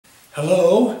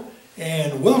Hello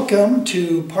and welcome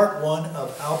to part one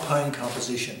of Alpine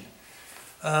Composition.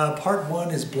 Part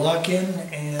one is block-in,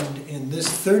 and in this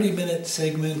 30-minute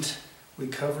segment we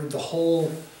covered the whole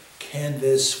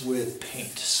canvas with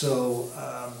paint. So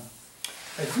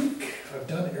I think I've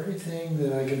done everything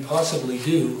that I can possibly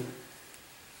do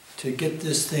to get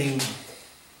this thing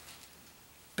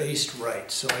based right.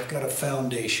 So I've got a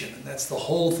foundation, and that's the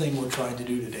whole thing we're trying to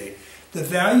do today. The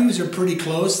values are pretty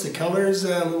close. The color is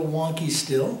a little wonky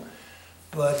still,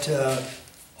 but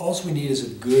all we need is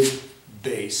a good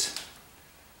base.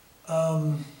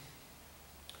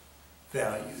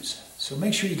 Values. So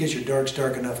make sure you get your darks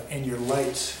dark enough and your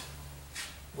lights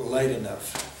light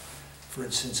enough. For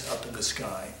instance, up in the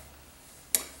sky.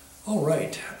 All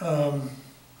right.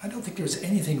 I don't think there's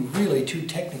anything really too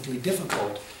technically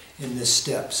difficult in this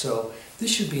step, so this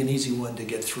should be an easy one to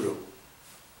get through,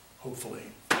 hopefully.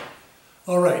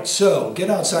 All right, so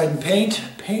get outside and paint.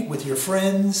 Paint with your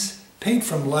friends. Paint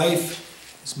from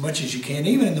life as much as you can.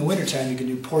 Even in the wintertime, you can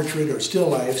do portrait or still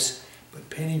lifes,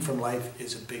 but painting from life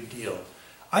is a big deal.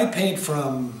 I paint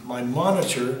from my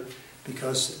monitor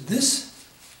because this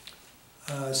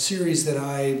series that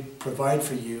I provide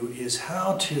for you is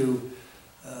how to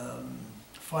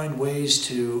find ways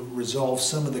to resolve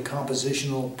some of the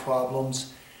compositional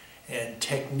problems and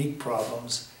technique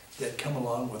problems that come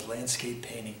along with landscape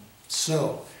painting.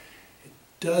 So, it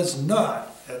does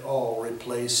not at all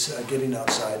replace getting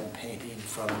outside and painting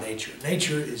from nature.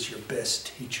 Nature is your best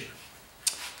teacher.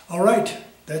 All right,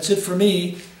 that's it for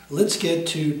me. Let's get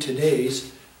to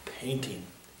today's painting.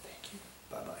 Thank you.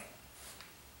 Bye-bye.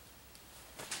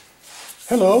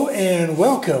 Hello and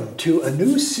welcome to a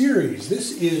new series.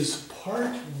 This is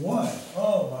part one.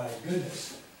 Oh my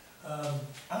goodness.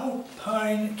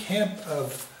 Alpine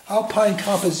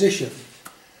Composition.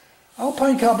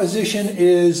 Alpine Composition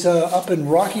is up in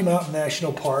Rocky Mountain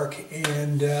National Park,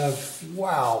 and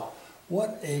wow,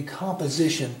 what a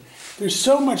composition. There's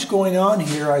so much going on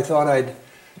here. I thought I'd,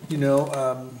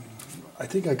 I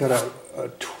think I got a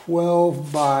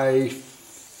 12 by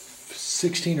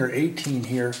 16 or 18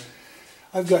 here.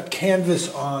 I've got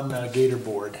canvas on gator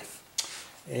board,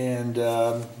 and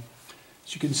as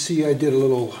you can see, I did a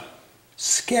little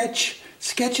sketch.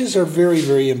 Sketches are very,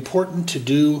 very important to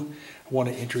do. I want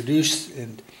to introduce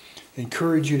and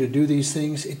encourage you to do these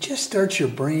things. It just starts your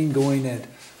brain going and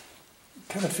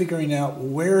kind of figuring out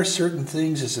where certain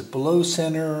things, is it below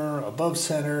center, above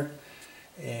center,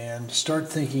 and start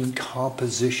thinking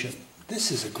composition.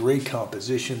 This is a great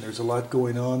composition. There's a lot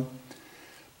going on,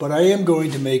 but I am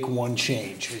going to make one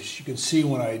change. As you can see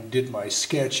when I did my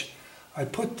sketch, I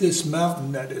put this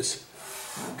mountain that is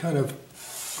kind of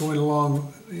going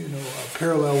along,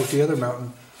 parallel with the other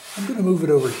mountain. I'm going to move it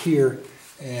over here,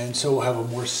 and so we'll have a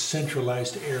more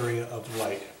centralized area of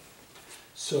light.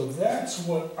 So that's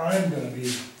what I'm going to be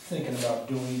thinking about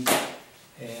doing,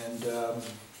 and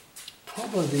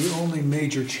probably the only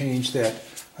major change that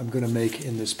I'm going to make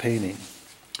in this painting.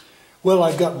 Well,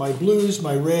 I've got my blues,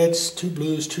 my reds, 2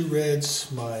 blues, 2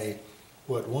 reds, my,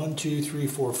 1, 2, 3,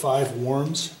 4, 5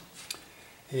 warms,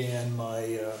 and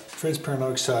my transparent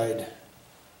oxide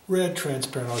red,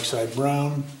 transparent oxide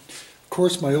brown. Of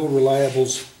course, my old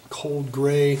reliables, cold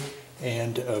gray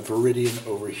and Viridian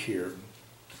over here.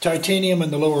 Titanium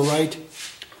in the lower right,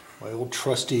 my old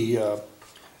trusty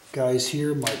guys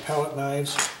here, my palette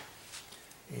knives,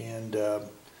 and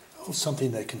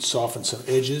something that can soften some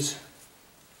edges,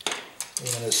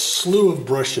 and a slew of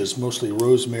brushes, mostly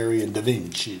rosemary and Da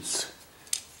Vinci's.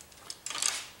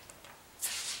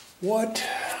 What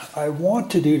I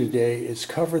want to do today is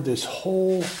cover this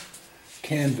whole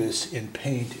canvas in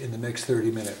paint in the next 30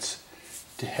 minutes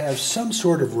to have some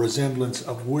sort of resemblance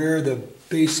of where the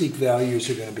basic values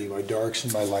are going to be, my darks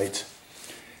and my lights,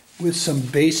 with some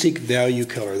basic value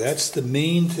color. That's the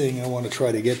main thing I want to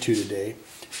try to get to today,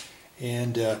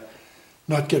 and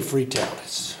not get freaked out.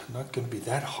 It's not going to be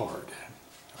that hard.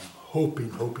 I'm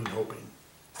hoping.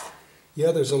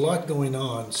 Yeah, there's a lot going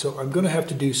on, so I'm going to have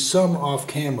to do some off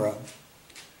camera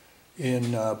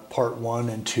in part 1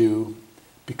 and 2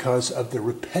 because of the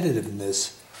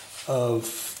repetitiveness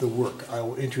of the work. I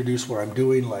will introduce what I'm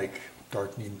doing, like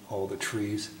darkening all the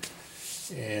trees,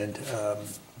 and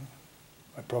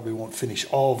I probably won't finish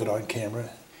all of it on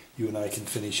camera. You and I can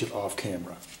finish it off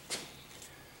camera.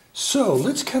 So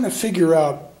let's kind of figure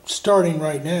out, starting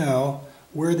right now,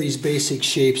 where these basic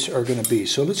shapes are going to be.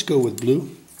 So let's go with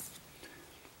blue,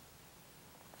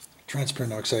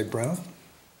 transparent oxide brown,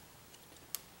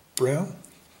 brown,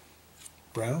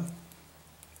 brown,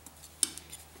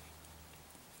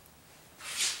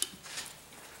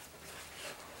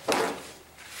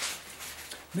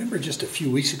 Remember just a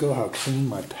few weeks ago how clean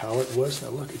my palette was? Now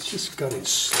look, it's just got it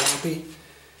sloppy.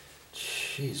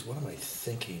 Jeez, what am I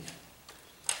thinking?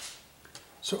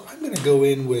 So I'm going to go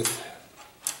in with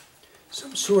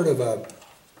some sort of a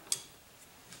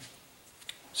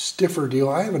stiffer deal.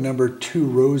 I have a number 2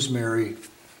 rosemary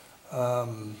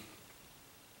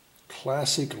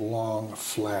classic long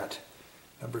flat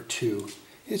number 2.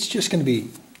 It's just going to be,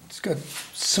 it's got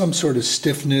some sort of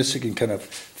stiffness. You can kind of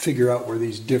figure out where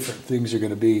these different things are going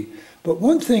to be. But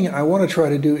one thing I want to try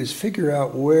to do is figure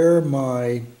out where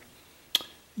my,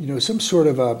 some sort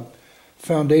of a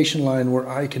foundation line where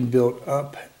I can build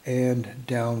up and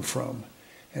down from.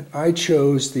 And I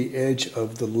chose the edge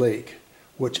of the lake,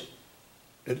 which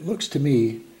it looks to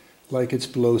me like it's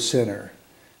below center.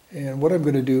 And what I'm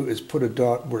going to do is put a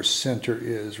dot where center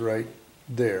is, right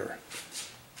there.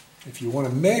 If you want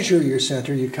to measure your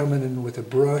center, you come in with a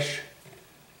brush,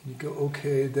 and you go,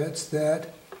 okay, that's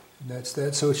that, and that's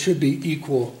that. So it should be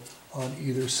equal on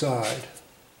either side.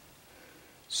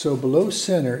 So below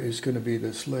center is going to be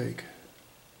this lake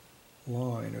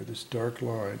line, or this dark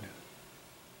line.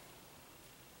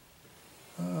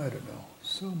 I don't know,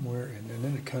 somewhere in there. And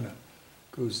then it kind of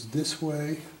goes this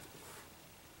way.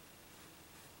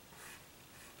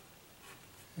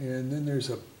 And then there's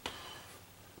a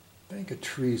bank of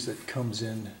trees that comes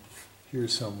in here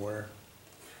somewhere.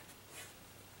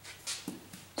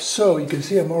 So you can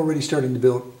see I'm already starting to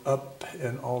build up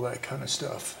and all that kind of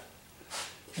stuff.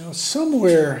 Now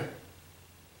somewhere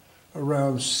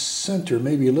around center,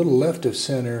 maybe a little left of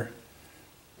center,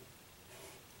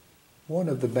 one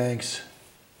of the banks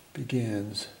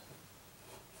begins.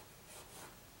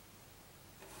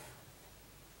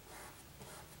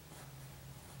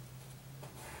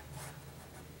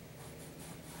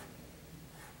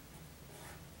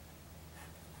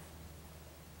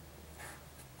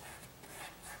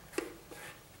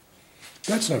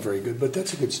 That's not very good, but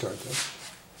that's a good start though.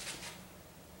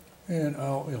 And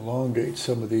I'll elongate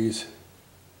some of these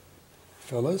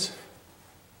fellas.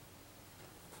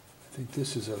 I think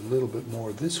this is a little bit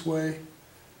more this way.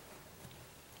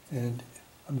 And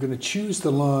I'm going to choose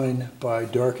the line by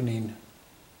darkening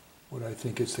what I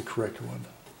think is the correct one.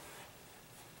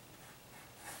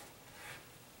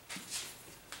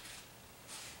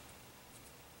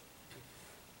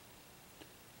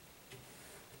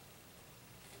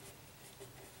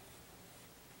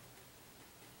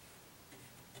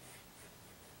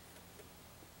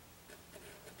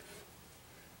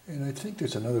 And I think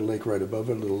there's another lake right above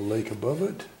it, a little lake above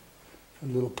it, a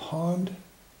little pond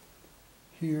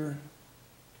here.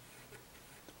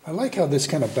 I like how this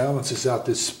kind of balances out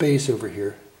this space over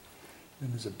here.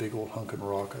 And there's a big old hunk of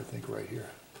rock, I think, right here.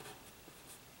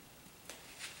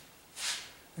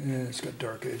 And it's got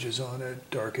dark edges on it,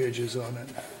 dark edges on it.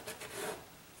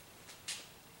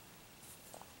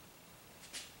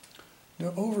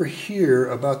 Now over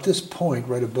here, about this point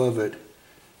right above it,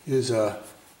 is a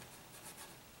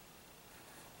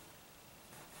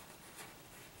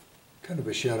kind of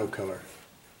a shadow color.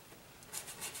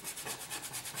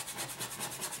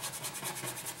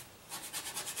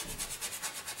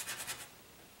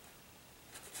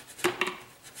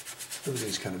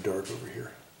 Everything's kind of dark over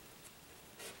here.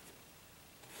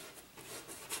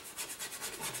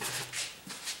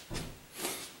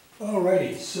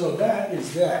 Alrighty, so that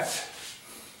is that.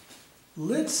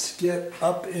 Let's get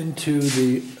up into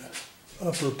the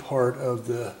upper part of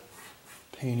the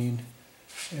painting,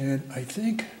 and I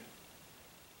think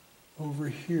over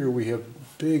here we have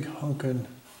big hunkin'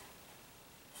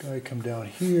 guy come down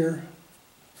here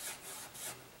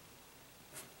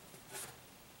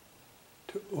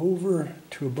to over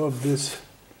to above this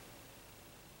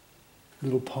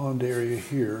little pond area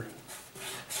here.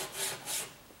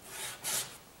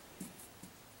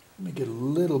 Let me get a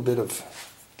little bit of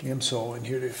Gamsol in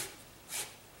here to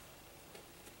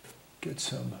get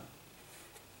some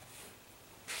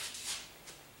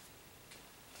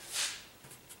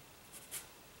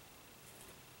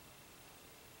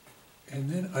and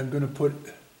then I'm going to put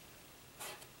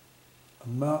a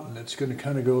mountain that's going to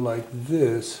kind of go like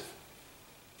this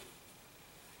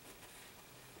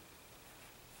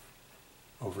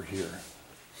over here.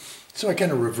 So I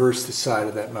kind of reverse the side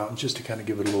of that mountain just to kind of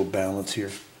give it a little balance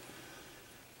here.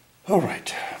 All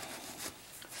right.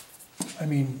 I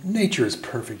mean, nature is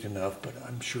perfect enough, but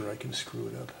I'm sure I can screw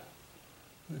it up.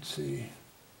 Let's see.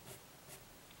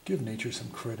 Give nature some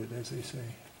credit, as they say.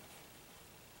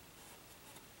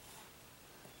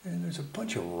 And there's a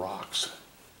bunch of rocks.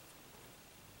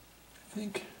 I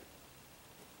think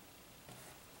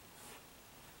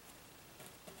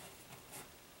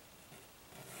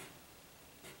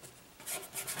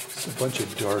there's a bunch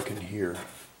of dark in here.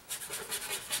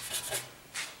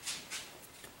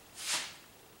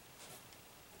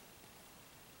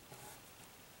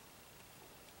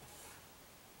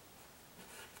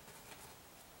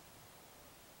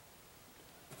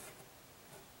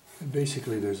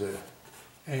 basically there's a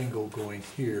angle going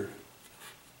here,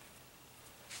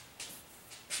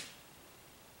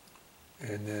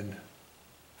 and then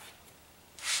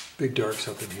big darks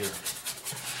up in here.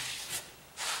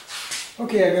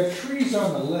 Okay, I've got trees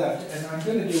on the left, and I'm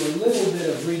going to do a little bit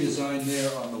of redesign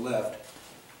there on the left.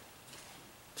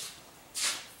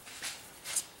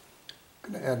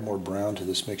 I'm going to add more brown to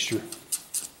this mixture.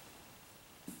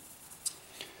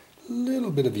 A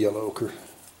little bit of yellow ochre.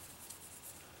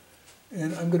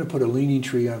 And I'm going to put a leaning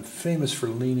tree. I'm famous for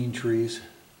leaning trees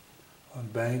on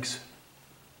banks.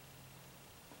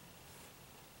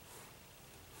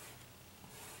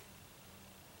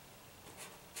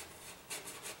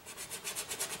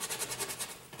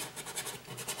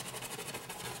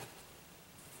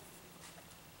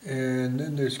 And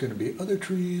then there's going to be other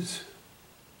trees.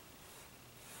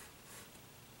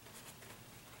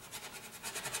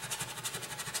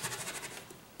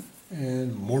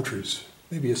 And more trees.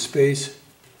 Maybe a space.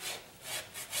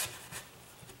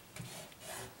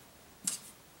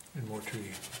 And more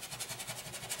tree.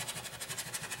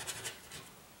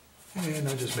 And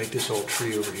I'll just make this whole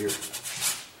tree over here.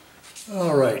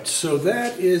 All right, so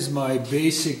that is my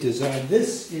basic design.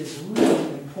 This is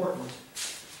really important.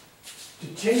 To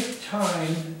take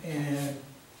time and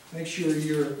make sure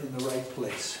you're in the right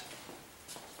place.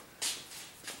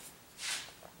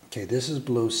 Okay, this is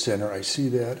below center. I see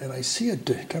that, and I see a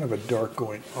kind of a dark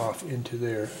going off into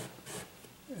there,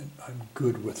 and I'm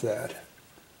good with that.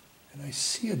 And I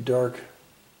see a dark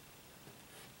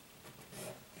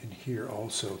in here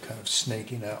also, kind of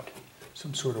snaking out.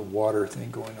 Some sort of water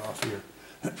thing going off here.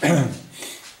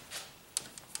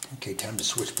 Okay, time to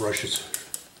switch brushes.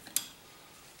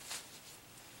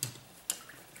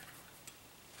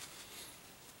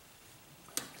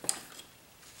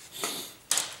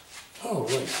 Oh,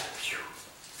 right.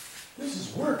 This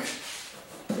is work.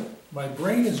 My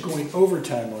brain is going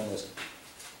overtime on this.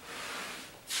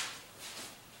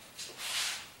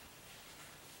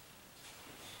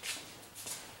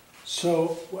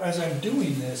 So, as I'm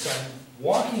doing this, I'm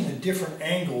walking at different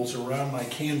angles around my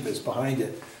canvas behind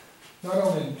it. Not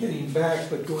only getting back,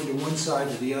 but going to one side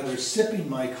to the other, sipping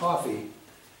my coffee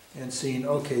and seeing,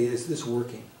 okay, is this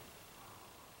working?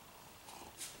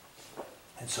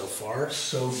 And so far,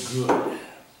 so good.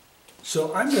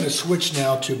 So I'm going to switch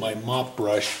now to my mop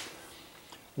brush,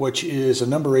 which is a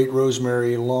number 8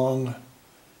 rosemary long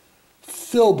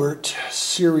filbert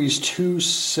series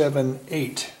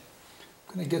 278.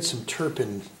 I'm going to get some terp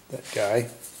in that guy.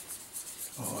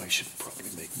 Oh, I should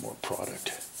probably make more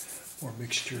product, more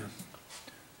mixture.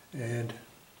 And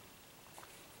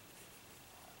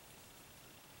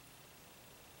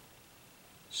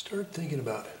start thinking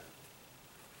about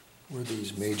where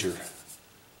these major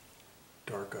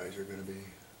dark eyes are going to be.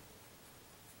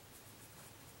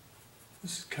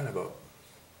 This is kind of a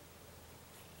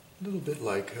little bit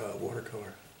like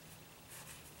watercolor.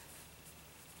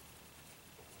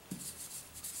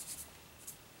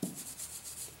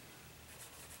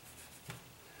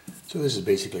 So this is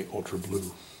basically ultra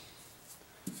blue,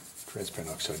 transparent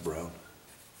oxide brown.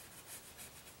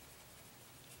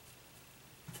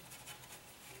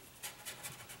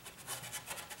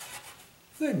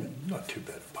 They're not too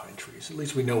bad pine trees. At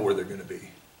least we know where they're going to be.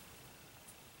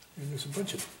 And there's a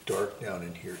bunch of dark down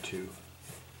in here too.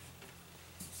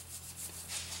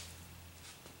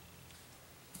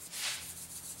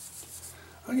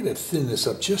 I'm going to thin this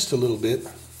up just a little bit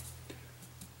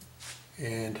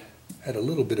and add a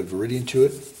little bit of viridian to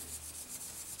it.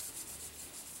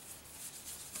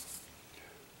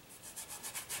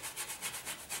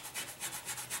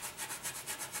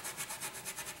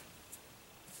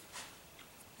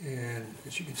 And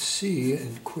as you can see,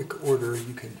 in quick order,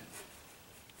 you can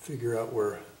figure out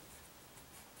where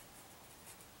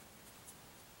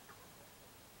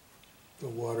the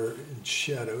water and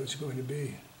shadow is going to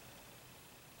be.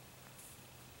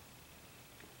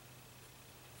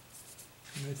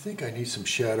 And I think I need some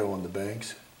shadow on the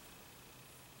banks.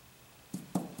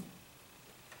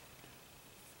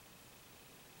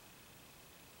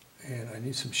 And I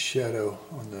need some shadow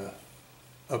on the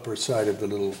upper side of the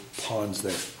little ponds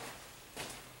there.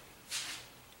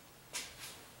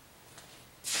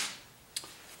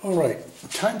 All right,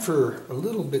 time for a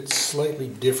little bit slightly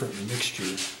different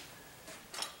mixture.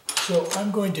 So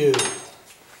I'm going to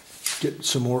get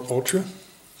some more ultra.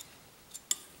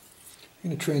 I'm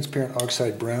going to transparent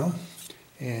oxide brown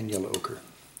and yellow ochre.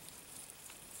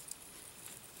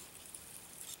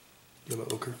 Yellow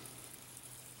ochre.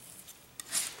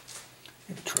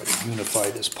 I'm going to try to unify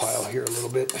this pile here a little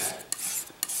bit.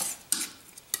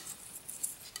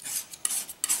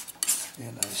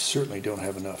 And I certainly don't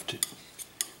have enough to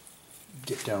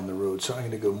get down the road. So I'm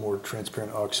going to go more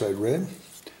transparent oxide red,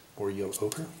 more yellow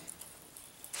ochre.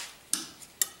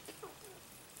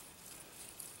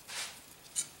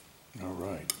 All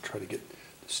right, try to get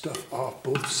the stuff off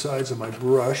both sides of my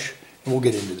brush, and we'll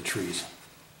get into the trees.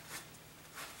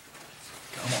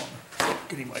 Come on,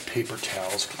 getting my paper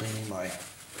towels, cleaning my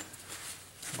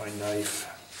knife.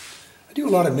 I do a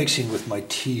lot of mixing with my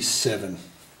T7.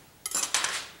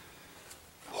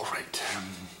 All right,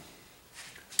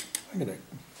 I'm going to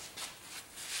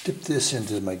dip this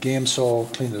into my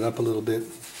Gamsol, clean it up a little bit.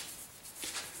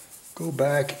 Go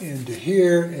back into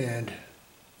here and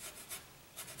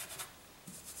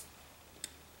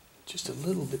just a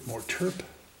little bit more terp.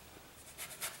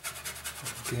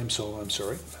 Gamsol, I'm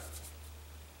sorry.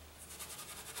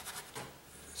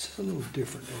 This is a little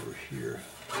different over here.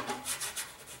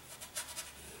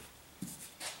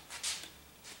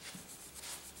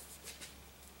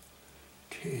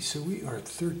 Okay, so we are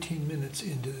 13 minutes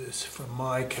into this from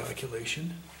my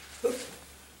calculation. Oh,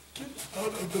 get out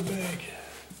of the bag.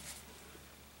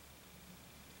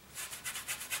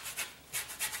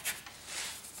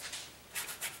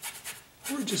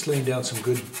 We're just laying down some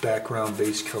good background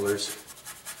base colors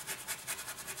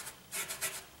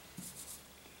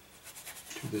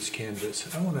to this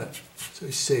canvas. I want to, as I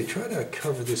say, try to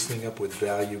cover this thing up with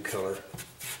value color.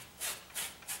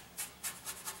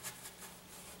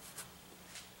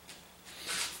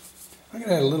 I'm going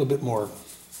to add a little bit more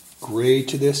gray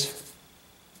to this,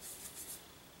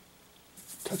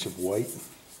 a touch of white,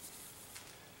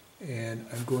 and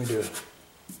I'm going to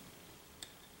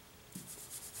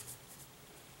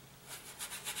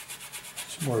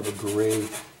more of a gray,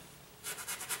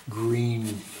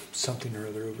 green, something or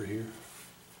other over here.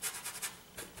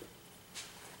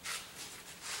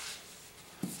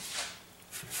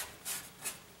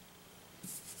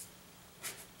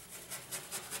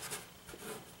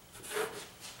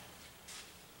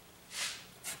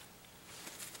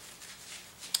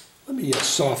 Let me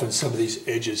soften some of these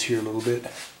edges here a little bit.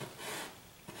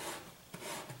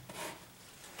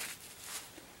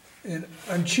 And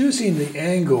I'm choosing the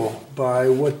angle by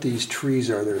what these trees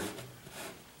are. They're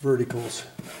verticals.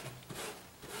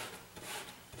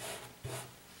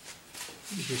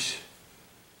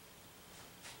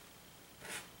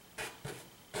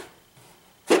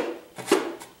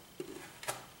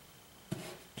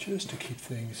 Just to keep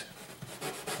things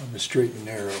on the straight and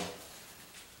narrow.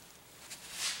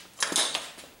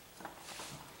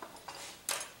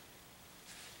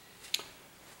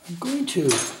 I'm going to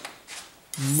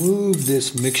move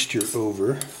this mixture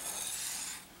over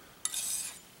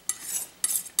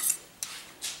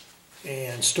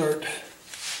and start,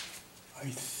 I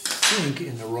think,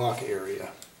 in the rock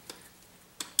area.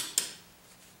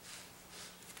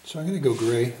 So I'm going to go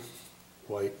gray,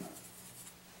 white,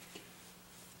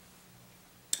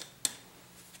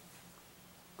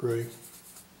 gray.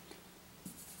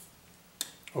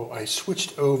 Oh, I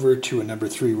switched over to a number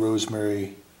 3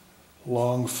 rosemary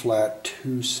long flat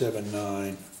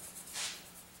 279,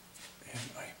 and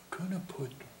I'm going to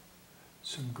put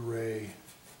some gray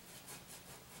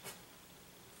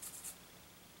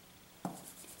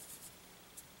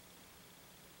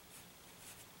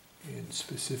in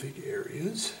specific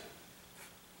areas,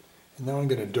 and now I'm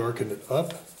going to darken it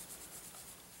up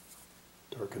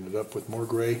with more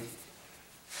gray,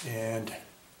 and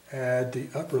add the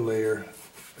upper layer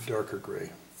a darker gray.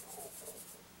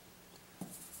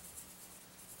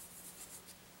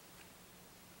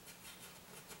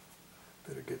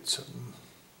 Better get some,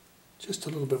 just a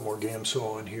little bit more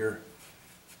Gamsol in here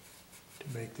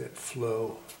to make that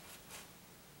flow.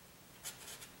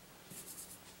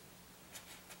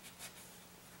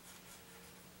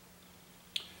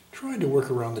 Trying to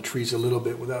work around the trees a little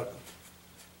bit without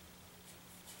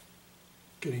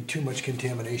getting too much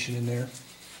contamination in there.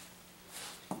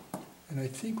 And I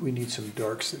think we need some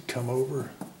darks that come over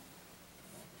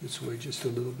this way just a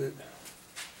little bit.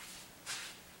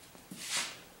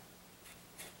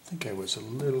 I think I was a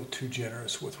little too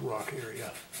generous with rock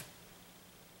area.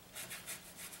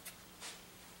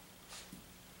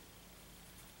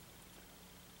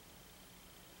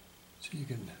 So you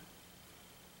can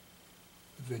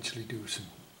eventually do some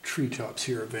treetops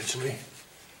here eventually.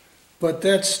 But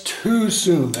that's too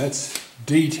soon. That's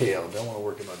detail. Don't want to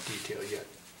work on detail yet.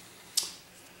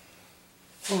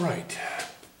 All right.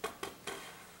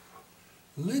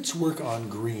 Let's work on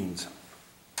greens.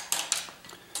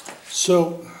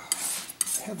 So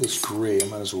I have this gray, I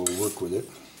might as well work with it.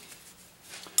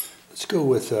 Let's go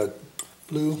with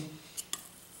blue,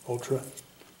 ultra,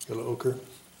 yellow ochre,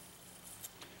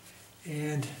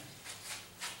 and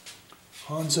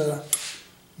Hansa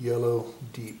yellow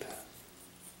deep.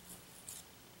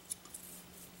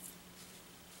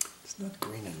 not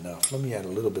green enough. Let me add a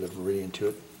little bit of viridian to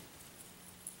it.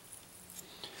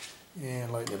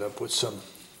 And lighten it up with some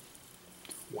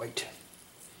white.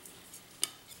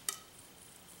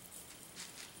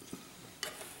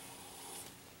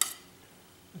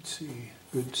 Let's see,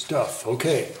 good stuff.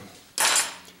 Okay,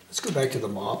 let's go back to the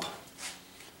mop.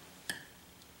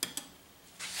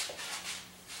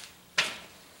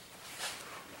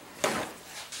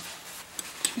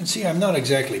 You can see I'm not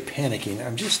exactly panicking.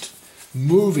 I'm just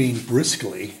moving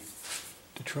briskly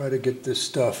to try to get this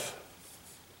stuff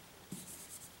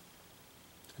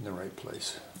in the right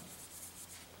place.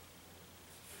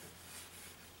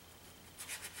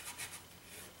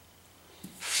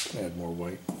 Add more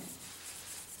white.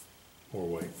 More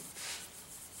white.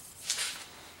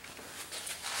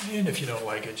 And if you don't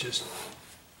like it, just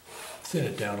thin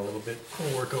it down a little bit.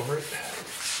 We'll work over it.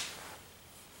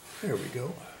 There we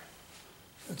go.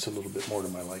 That's a little bit more to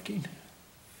my liking.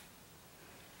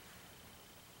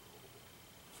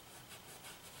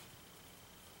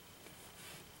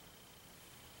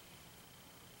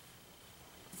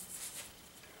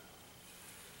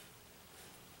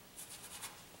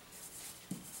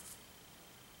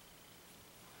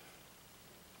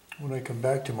 When I come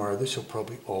back tomorrow, this will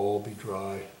probably all be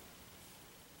dry.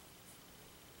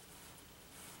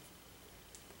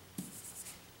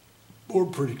 Or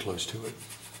pretty close to it.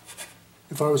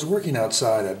 If I was working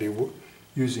outside, I'd be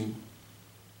using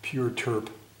pure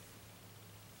turpentine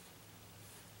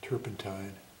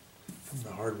from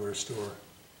the hardware store.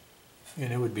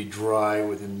 And it would be dry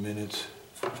within minutes.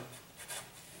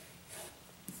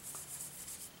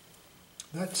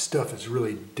 That stuff is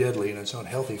really deadly and it's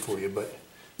unhealthy for you, but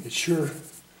it sure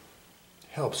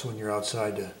helps when you're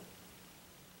outside to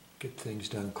get things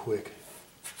done quick.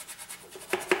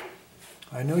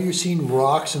 I know you're seeing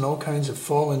rocks and all kinds of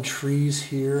fallen trees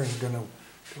here, and you're going to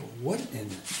go,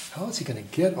 how is he going to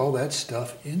get all that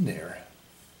stuff in there?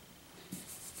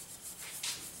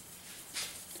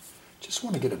 Just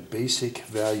want to get a basic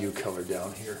value color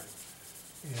down here.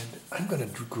 And I'm going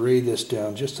to gray this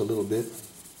down just a little bit.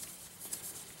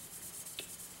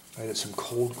 I added some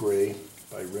cold gray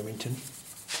by Remington.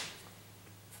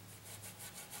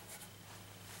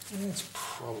 And it's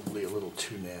probably a little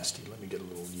too nasty. Let me get a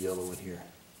little yellow in here.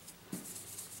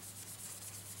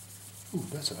 Ooh,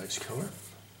 that's a nice color.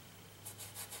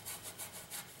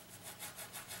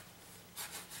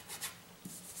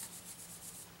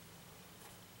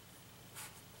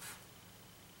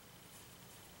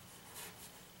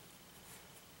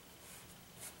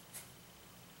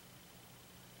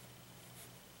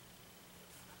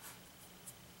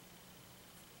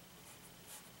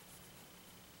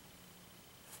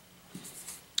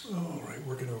 All right,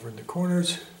 working over in the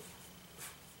corners.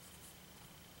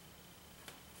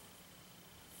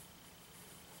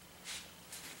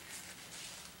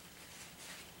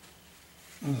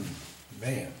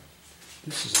 Man,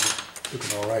 this is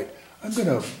looking all right. I'm going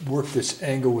to work this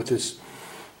angle with this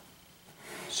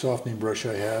softening brush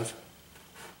I have.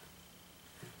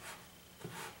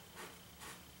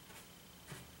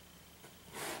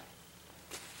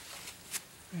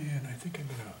 And I think I'm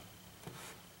going to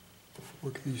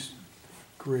work these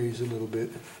grays a little bit.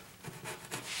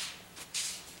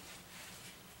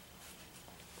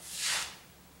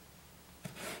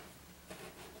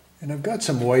 And I've got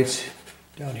some whites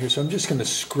down here, so I'm just going to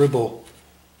scribble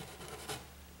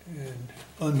and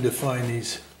undefine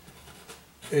these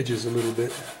edges a little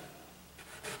bit.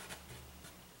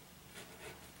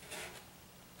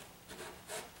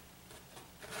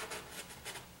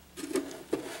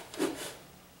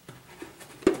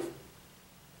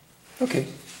 Okay.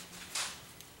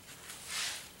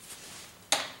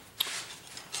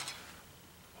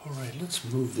 All right, let's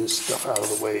move this stuff out of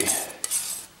the way.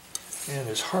 And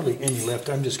there's hardly any left.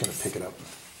 I'm just going to pick it up.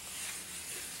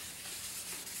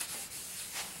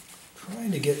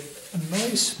 Trying to get a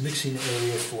nice mixing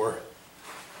area for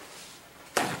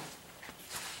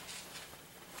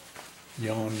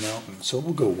Yon Mountain. So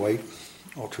we'll go white,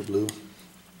 ultra blue,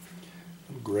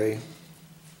 gray,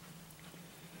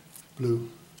 blue.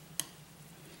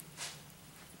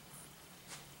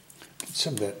 Get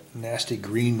some of that nasty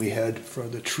green we had for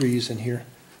the trees in here.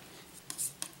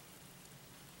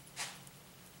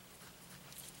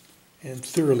 And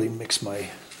thoroughly mix my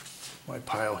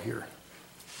pile here.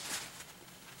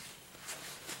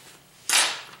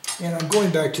 And I'm going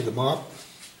back to the mop,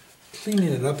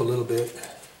 cleaning it up a little bit.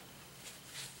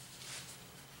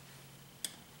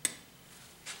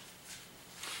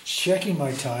 Checking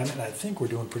my time, and I think we're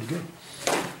doing pretty good.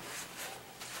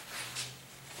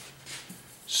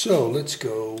 So let's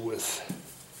go with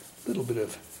a little bit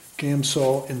of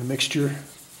Gamsol in the mixture.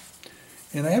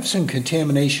 And I have some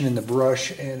contamination in the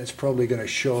brush, and it's probably going to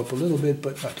show up a little bit,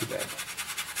 but not too bad.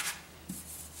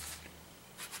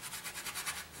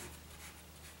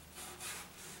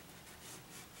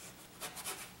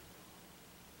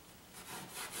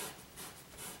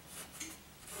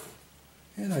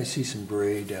 And I see some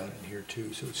gray down in here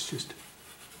too, so it's just,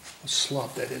 I'll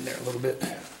slop that in there a little bit.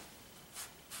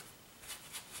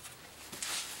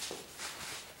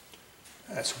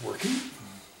 That's working.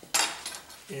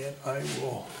 And I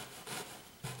will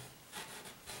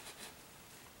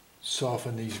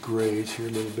soften these grays here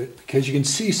a little bit, because you can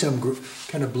see some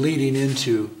kind of bleeding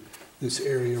into this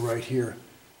area right here.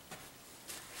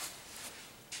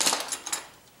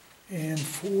 And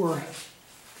for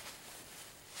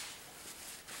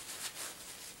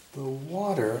the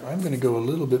water, I'm going to go a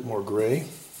little bit more gray.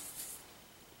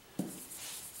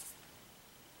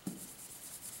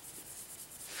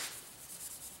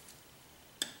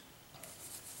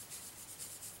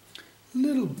 A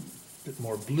little bit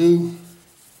more blue.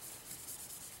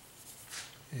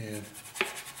 And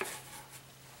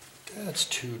that's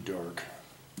too dark.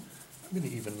 I'm going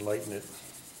to even lighten it.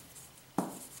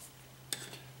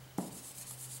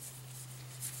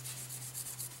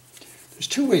 There's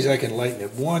two ways I can lighten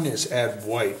it. One is add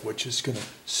white, which is going to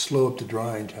slow up the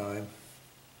drying time.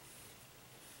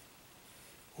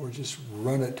 Or just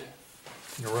run it,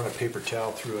 run a paper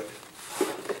towel through it.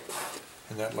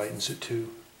 And that lightens it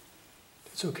too.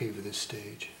 That's okay for this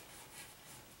stage.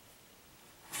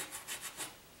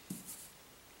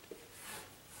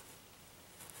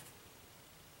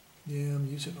 Yeah, I'm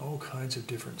using all kinds of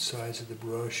different sides of the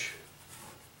brush.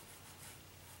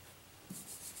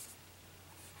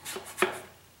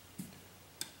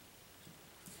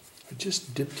 I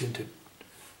just dipped into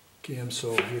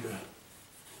Gamsol here to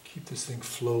keep this thing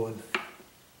flowing.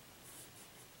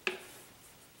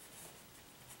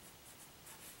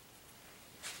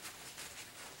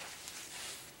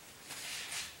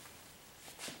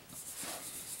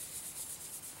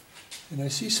 And I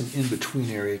see some in-between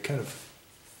area, kind of.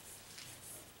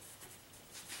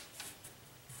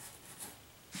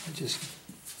 I just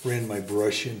ran my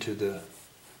brush into the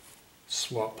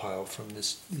swap pile from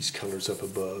these colors up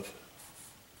above.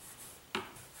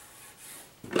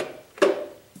 A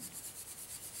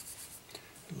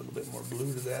little bit more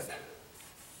blue to that.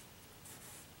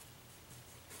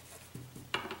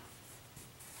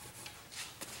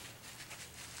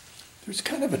 There's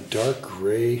kind of a dark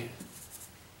gray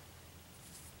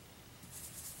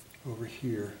over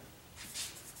here.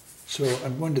 So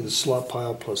I'm going to the slop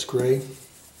pile plus gray, a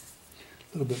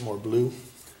little bit more blue,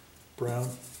 brown,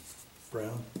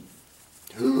 brown.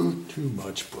 Too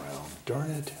much brown.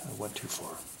 Darn it, I went too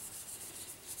far.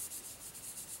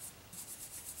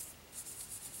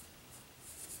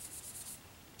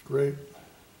 Great.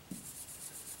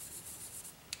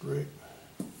 Great.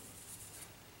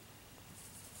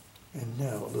 And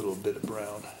now a little bit of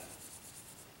brown.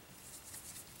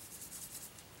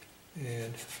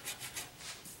 And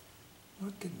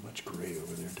not getting much gray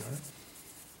over there, darn it.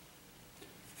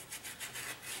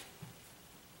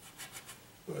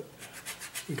 But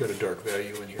we got a dark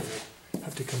value in here. We'll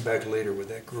have to come back later with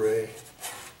that gray.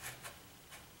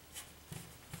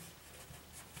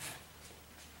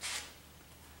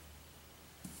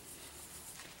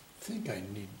 I think I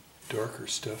need darker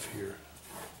stuff here,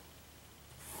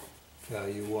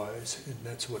 value-wise, and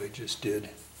that's what I just did.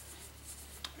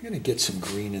 I'm going to get some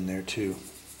green in there too.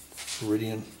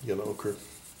 Iridium, yellow ochre,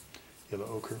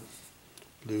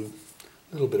 blue,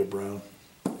 a little bit of brown.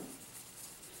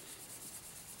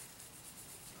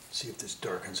 See if this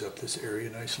darkens up this area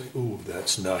nicely. Ooh,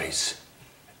 that's nice.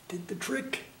 Did the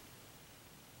trick.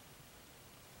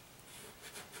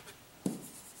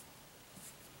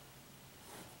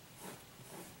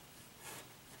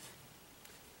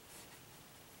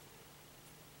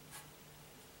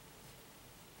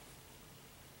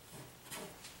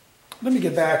 Let me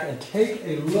get back and take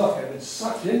a look. I've been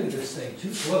sucked into this thing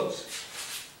too close.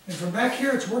 And from back here,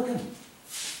 it's working.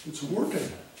 It's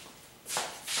working.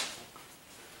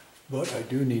 But I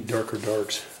do need darker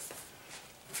darks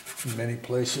in many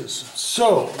places.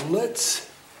 So let's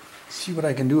see what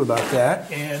I can do about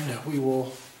that. And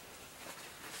I'll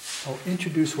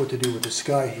introduce what to do with the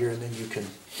sky here, and then you can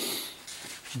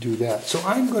do that. So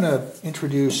I'm going to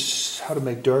introduce how to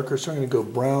make darker. So I'm going to go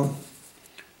brown,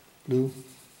 blue,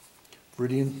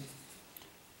 Iridium,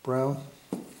 brown,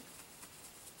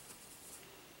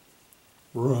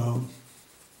 brown,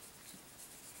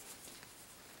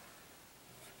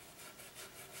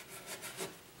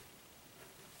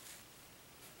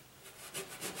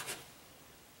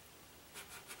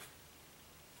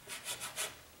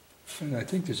 And I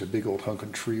think there's a big old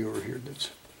hunkin' tree over here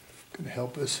that's going to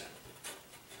help us.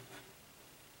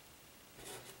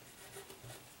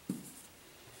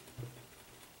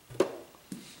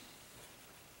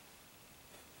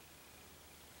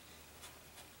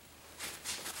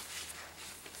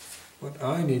 But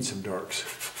I need some darks.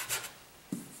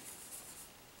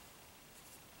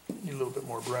 Need a little bit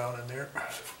more brown in there.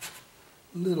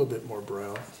 A little bit more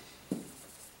brown.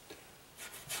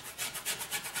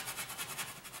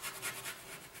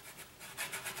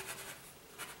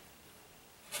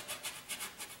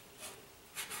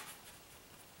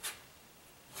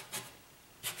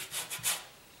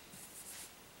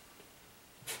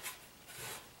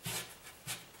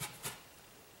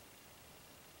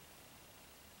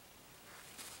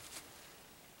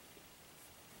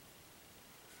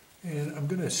 And I'm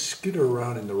going to skitter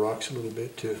around in the rocks a little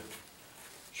bit to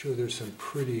show there's some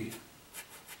pretty,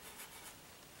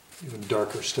 even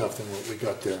darker stuff than what we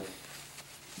got there.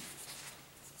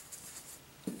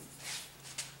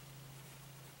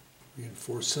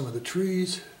 Reinforce some of the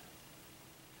trees.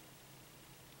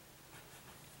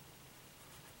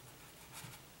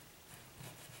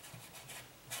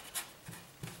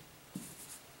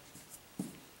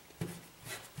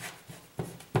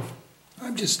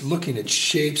 I'm just looking at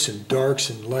shapes and darks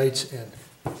and lights and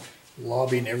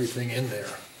lobbing everything in there.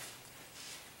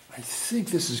 I think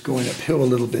this is going uphill a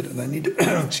little bit and I need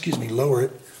to, excuse me, lower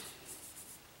it.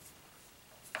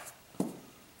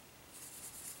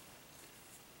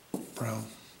 Brown,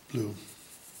 blue,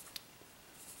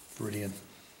 viridian,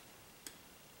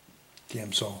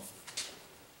 gamsol.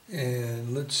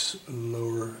 And let's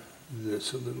lower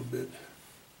this a little bit.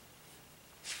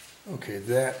 Okay,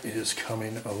 that is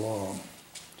coming along.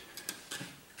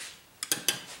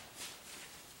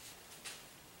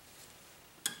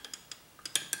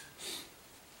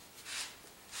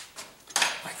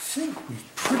 I think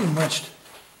we've pretty much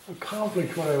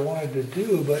accomplished what I wanted to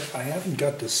do, but I haven't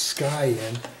got the sky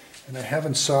in, and I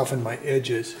haven't softened my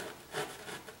edges.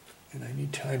 And I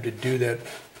need time to do that,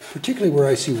 particularly where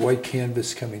I see white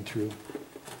canvas coming through.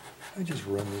 I just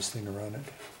run this thing around it.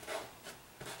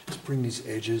 Just bring these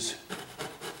edges.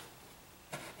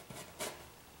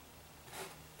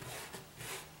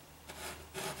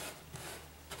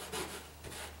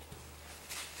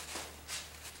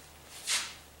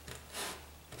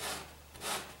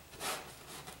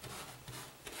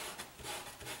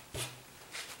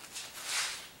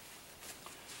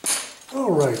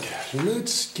 All right,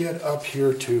 let's get up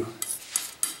here to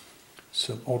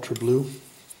some ultra blue,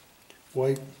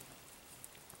 white.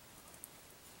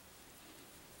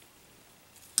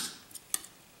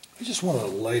 I just want a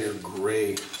lighter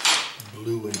gray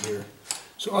blue in here.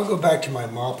 So I'll go back to my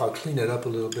mop, I'll clean it up a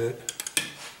little bit.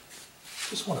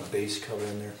 Just want a base color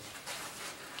in there.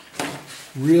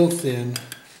 Real thin.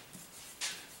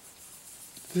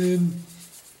 Thin.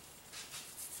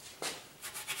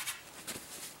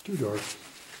 Too dark.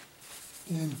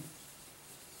 And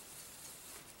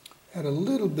add a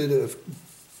little bit of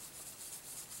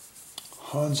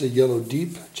Hansa Yellow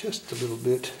Deep, just a little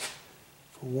bit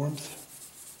for warmth.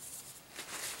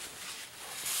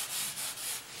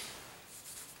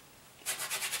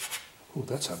 Oh,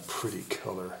 that's a pretty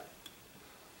color.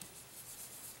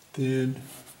 Thin,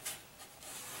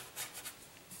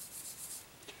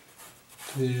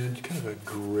 kind of a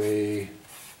gray,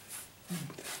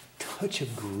 with a touch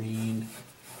of green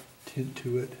tint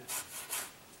to it.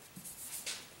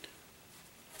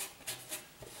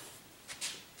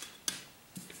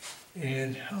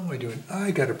 And how am I doing?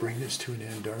 I got to bring this to an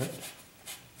end, darn it.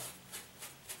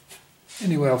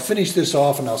 Anyway, I'll finish this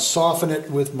off and I'll soften it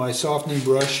with my softening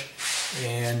brush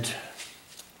and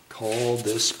call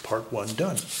this part 1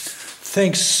 done.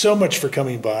 Thanks so much for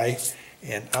coming by,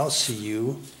 and I'll see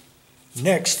you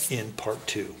next in part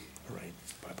 2.